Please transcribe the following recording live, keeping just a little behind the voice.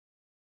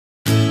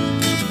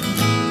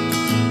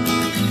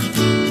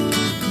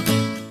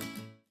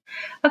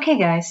Okay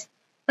guys,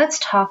 let's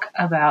talk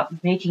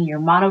about making your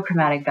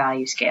monochromatic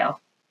value scale.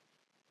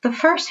 The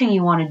first thing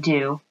you want to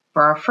do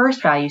for our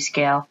first value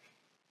scale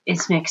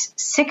is mix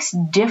 6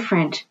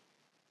 different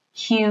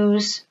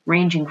hues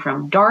ranging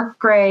from dark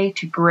gray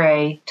to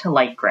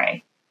light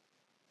gray.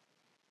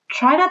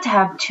 Try not to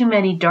have too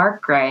many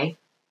dark gray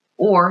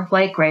or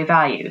light gray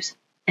values.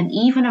 An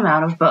even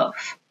amount of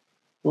both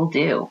will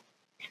do.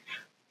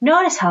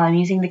 Notice how I'm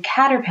using the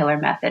caterpillar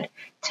method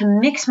to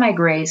mix my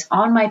grays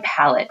on my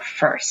palette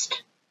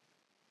first.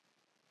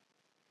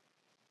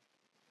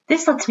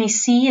 This lets me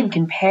see and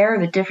compare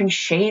the different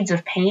shades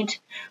of paint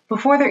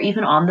before they're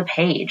even on the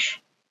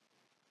page.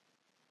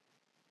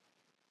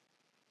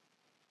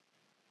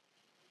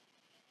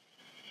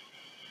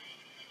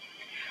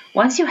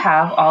 Once you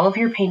have all of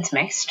your paints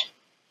mixed,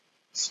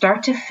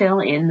 start to fill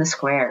in the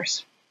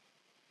squares.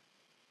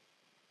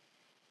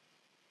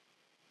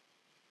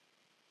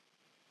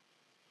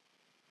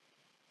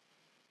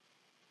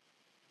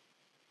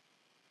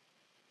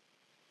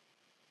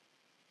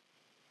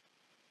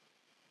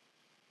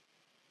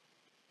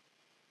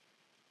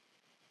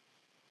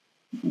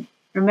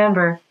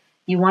 Remember,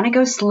 you want to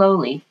go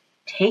slowly.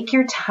 Take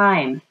your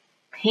time.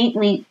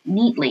 Paint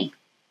neatly.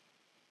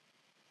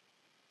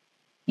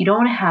 You don't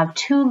want to have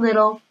too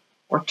little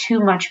or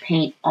too much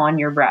paint on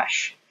your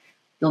brush.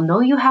 You'll know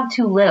you have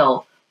too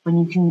little when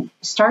you can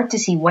start to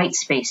see white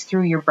space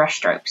through your brush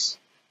strokes.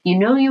 You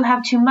know you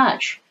have too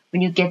much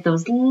when you get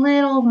those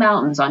little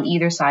mountains on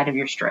either side of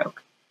your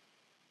stroke.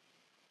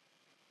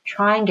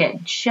 Try and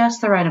get just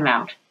the right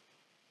amount.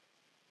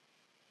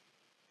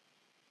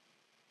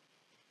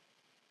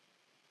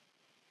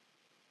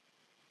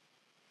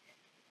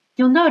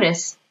 You'll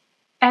notice,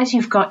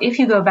 if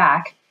you go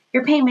back,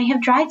 your paint may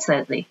have dried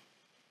slightly.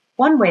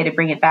 One way to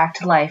bring it back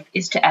to life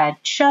is to add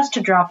just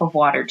a drop of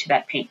water to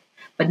that paint,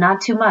 but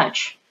not too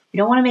much. You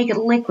don't want to make it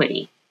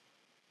liquidy.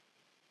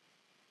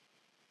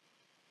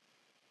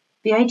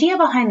 The idea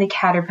behind the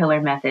caterpillar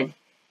method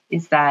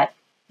is that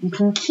we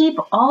can keep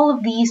all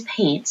of these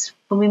paints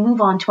when we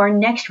move on to our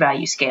next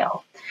value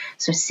scale.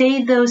 So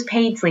save those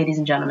paints, ladies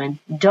and gentlemen.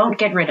 Don't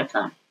get rid of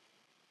them.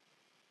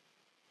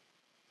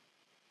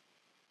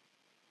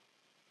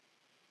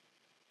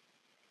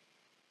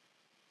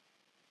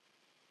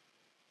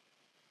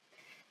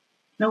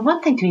 Now,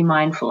 one thing to be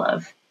mindful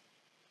of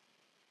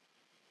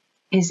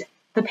is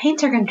the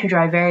paints are going to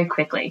dry very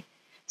quickly,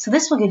 so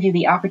this will give you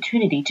the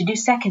opportunity to do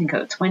second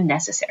coats when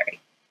necessary.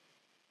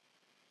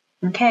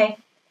 Okay,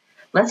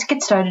 let's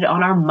get started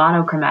on our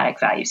monochromatic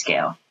value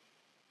scale.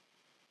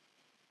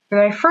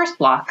 For my first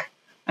block,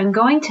 I'm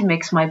going to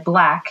mix my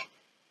black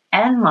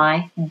and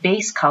my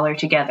base color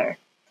together.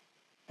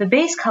 The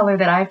base color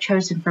that I've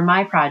chosen for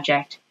my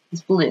project is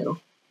blue.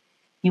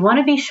 You want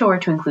to be sure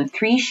to include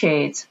 3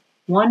 shades,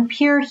 1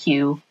 pure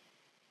hue,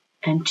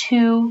 and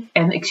 3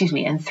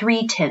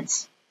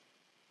 tints.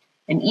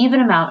 An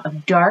even amount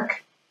of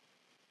dark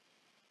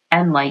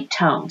and light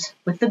tones,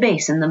 with the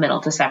base in the middle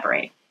to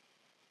separate.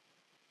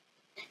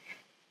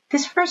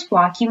 This first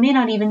block, you may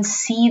not even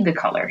see the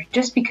color,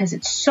 just because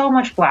it's so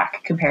much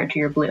black compared to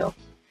your blue.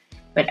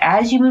 But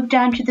as you move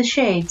down to the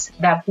shades,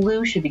 that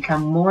blue should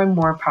become more and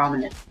more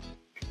prominent.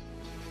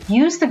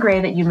 Use the gray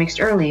that you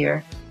mixed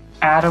earlier,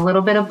 add a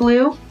little bit of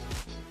blue,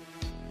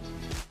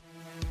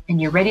 and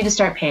you're ready to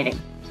start painting.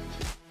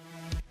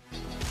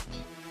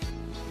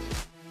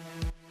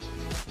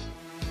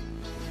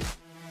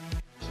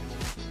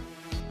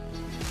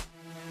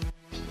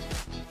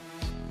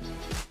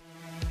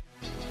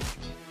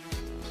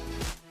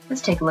 Let's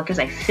take a look as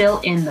I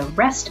fill in the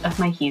rest of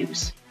my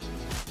hues.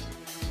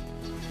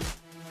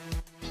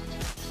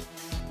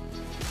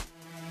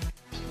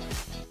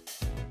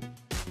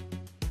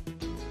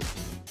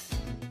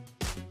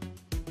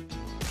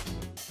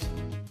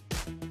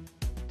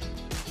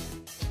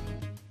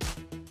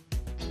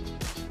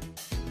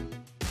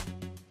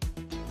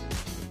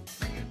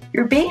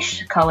 Your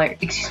base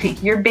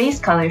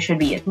color should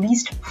be at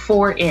least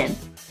 4 in,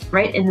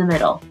 right in the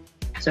middle.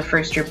 So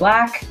first your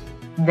black,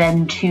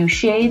 then 2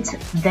 shades,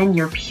 then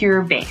your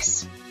pure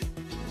base.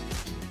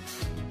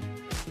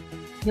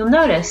 You'll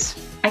notice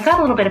I got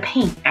a little bit of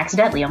paint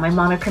accidentally on my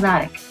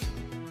monochromatic.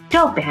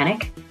 Don't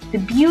panic. The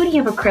beauty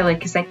of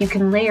acrylic is that you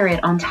can layer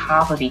it on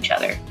top of each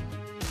other.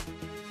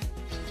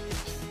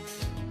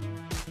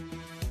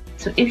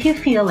 So if you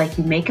feel like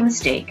you make a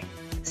mistake,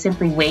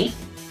 simply wait,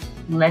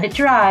 let it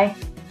dry,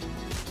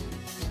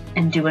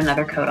 and do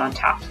another coat on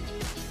top.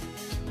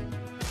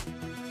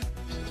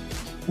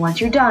 Once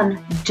you're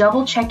done,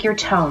 double check your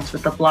tones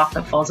with the block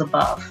that falls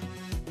above.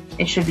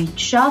 It should be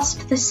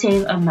just the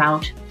same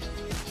amount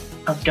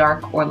of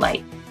dark or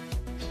light.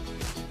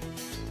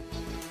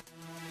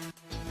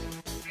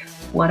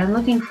 What I'm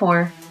looking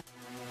for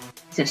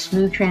is a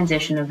smooth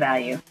transition of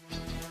value.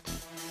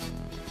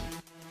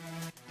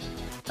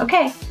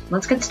 Okay,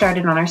 let's get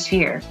started on our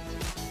sphere.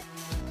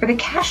 For the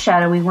cast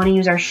shadow, we want to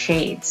use our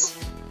shades.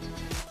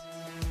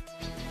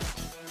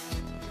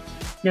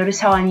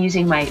 Notice how I'm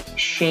using my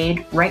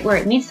shade right where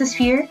it meets the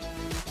sphere,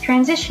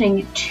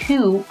 transitioning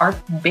to our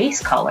base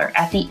color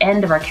at the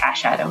end of our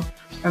cast shadow,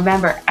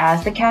 Remember,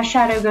 as the cast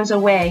shadow goes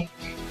away,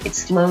 it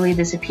slowly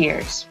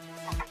disappears.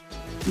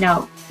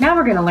 Now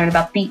we're going to learn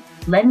about the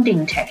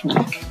blending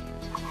technique.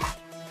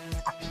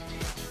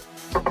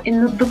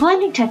 The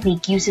blending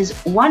technique uses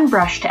one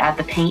brush to add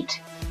the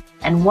paint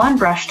and one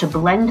brush to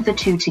blend the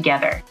two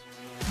together.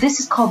 This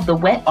is called the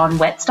wet on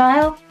wet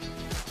style,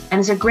 and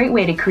is a great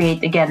way to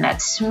create, again,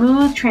 that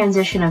smooth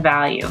transition of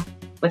value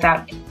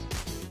without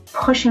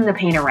pushing the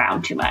paint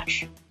around too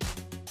much.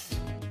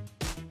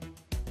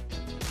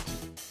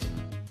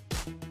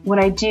 When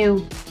I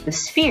do the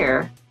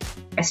sphere,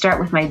 I start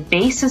with my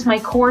base as my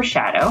core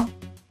shadow,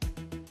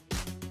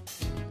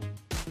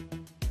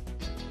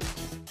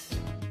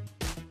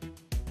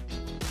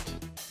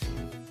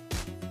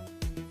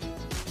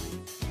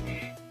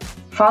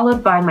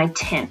 followed by my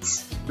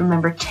tints.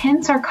 Remember,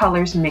 tints are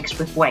colors mixed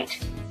with white.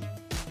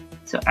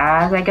 So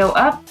as I go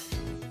up,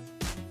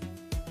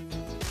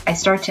 I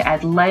start to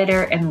add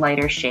lighter and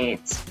lighter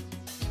shades,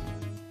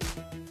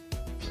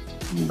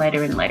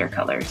 lighter and lighter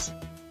colors.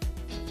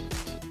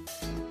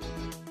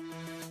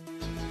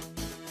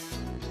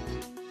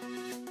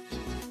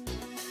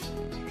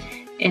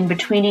 In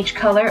between each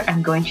color,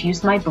 I'm going to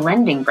use my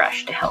blending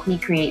brush to help me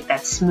create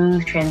that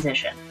smooth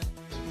transition.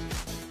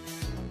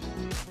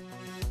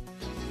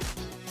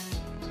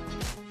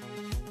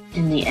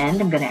 In the end,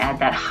 I'm going to add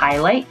that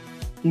highlight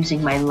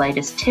using my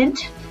lightest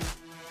tint.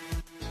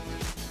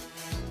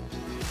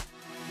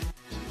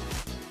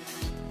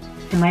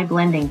 And my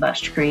blending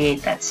brush to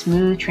create that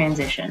smooth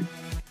transition.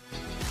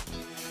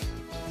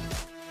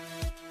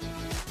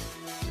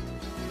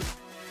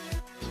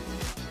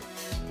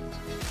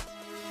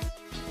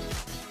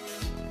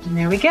 And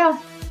there we go.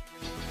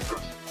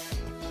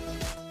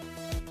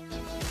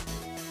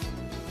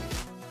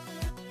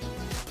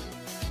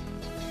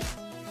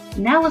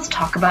 Now let's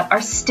talk about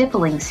our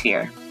stippling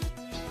sphere.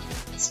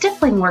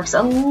 Stippling works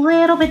a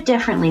little bit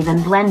differently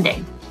than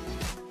blending.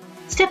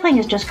 Stippling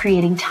is just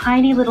creating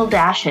tiny little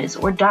dashes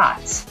or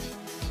dots.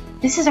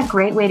 This is a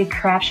great way to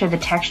capture the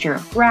texture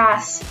of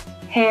grass,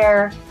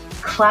 hair,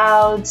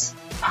 clouds,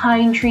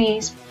 pine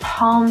trees,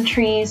 palm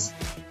trees,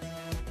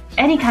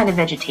 any kind of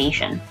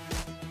vegetation.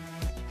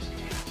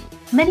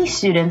 Many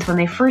students, when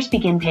they first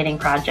begin painting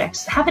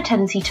projects, have a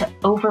tendency to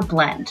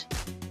overblend.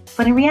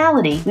 But in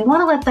reality, we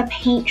want to let the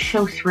paint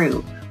show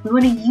through. We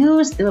want to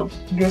use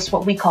this,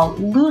 what we call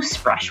loose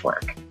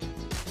brushwork,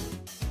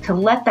 to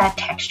let that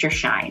texture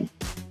shine.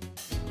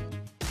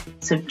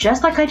 So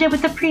just like I did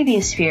with the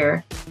previous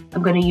sphere,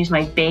 I'm going to use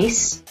my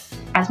base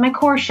as my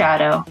core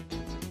shadow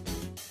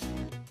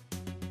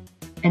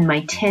and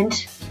my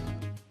tint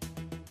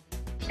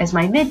as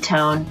my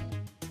midtone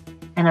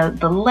and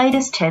the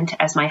lightest tint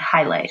as my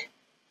highlight.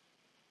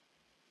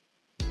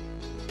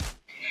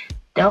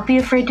 Don't be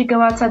afraid to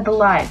go outside the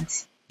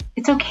lines.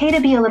 It's okay to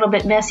be a little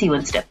bit messy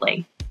when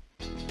stippling.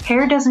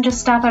 Hair doesn't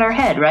just stop at our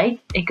head, right?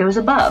 It goes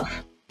above.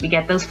 We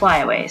get those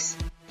flyaways.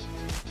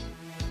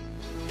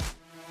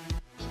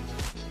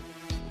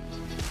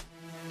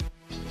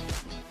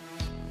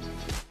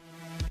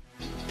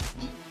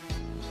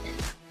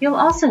 You'll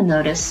also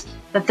notice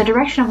that the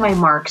direction of my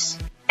marks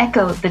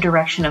echo the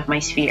direction of my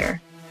sphere.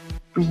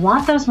 We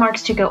want those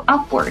marks to go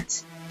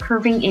upwards,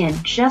 curving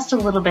in just a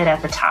little bit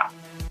at the top.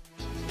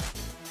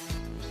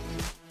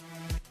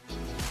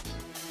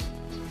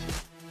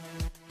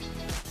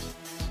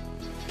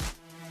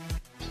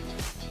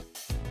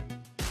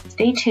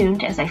 Stay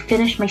tuned as I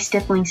finish my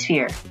stippling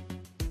sphere.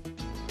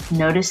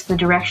 Notice the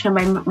direction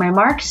of my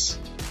marks.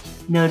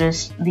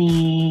 Notice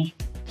the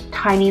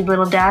tiny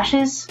little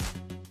dashes.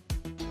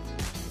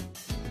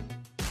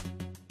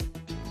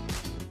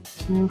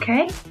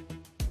 Okay.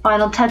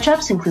 Final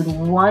touch-ups include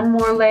one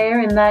more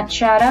layer in that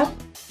shadow.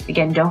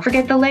 Again, don't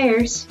forget the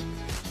layers.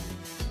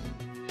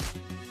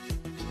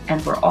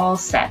 And we're all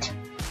set.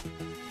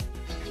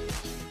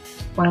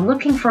 What I'm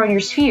looking for in your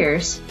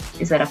spheres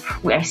is that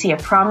I see a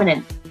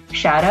prominent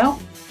shadow,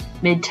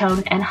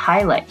 midtone, and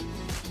highlight.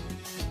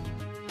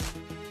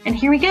 And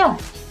here we go,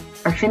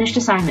 our finished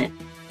assignment.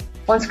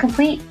 Once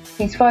complete,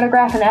 please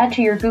photograph and add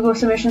to your Google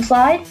submission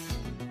slide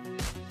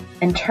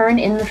and turn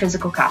in the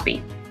physical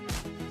copy.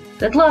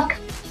 Good luck,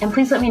 and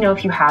please let me know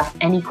if you have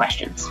any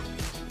questions.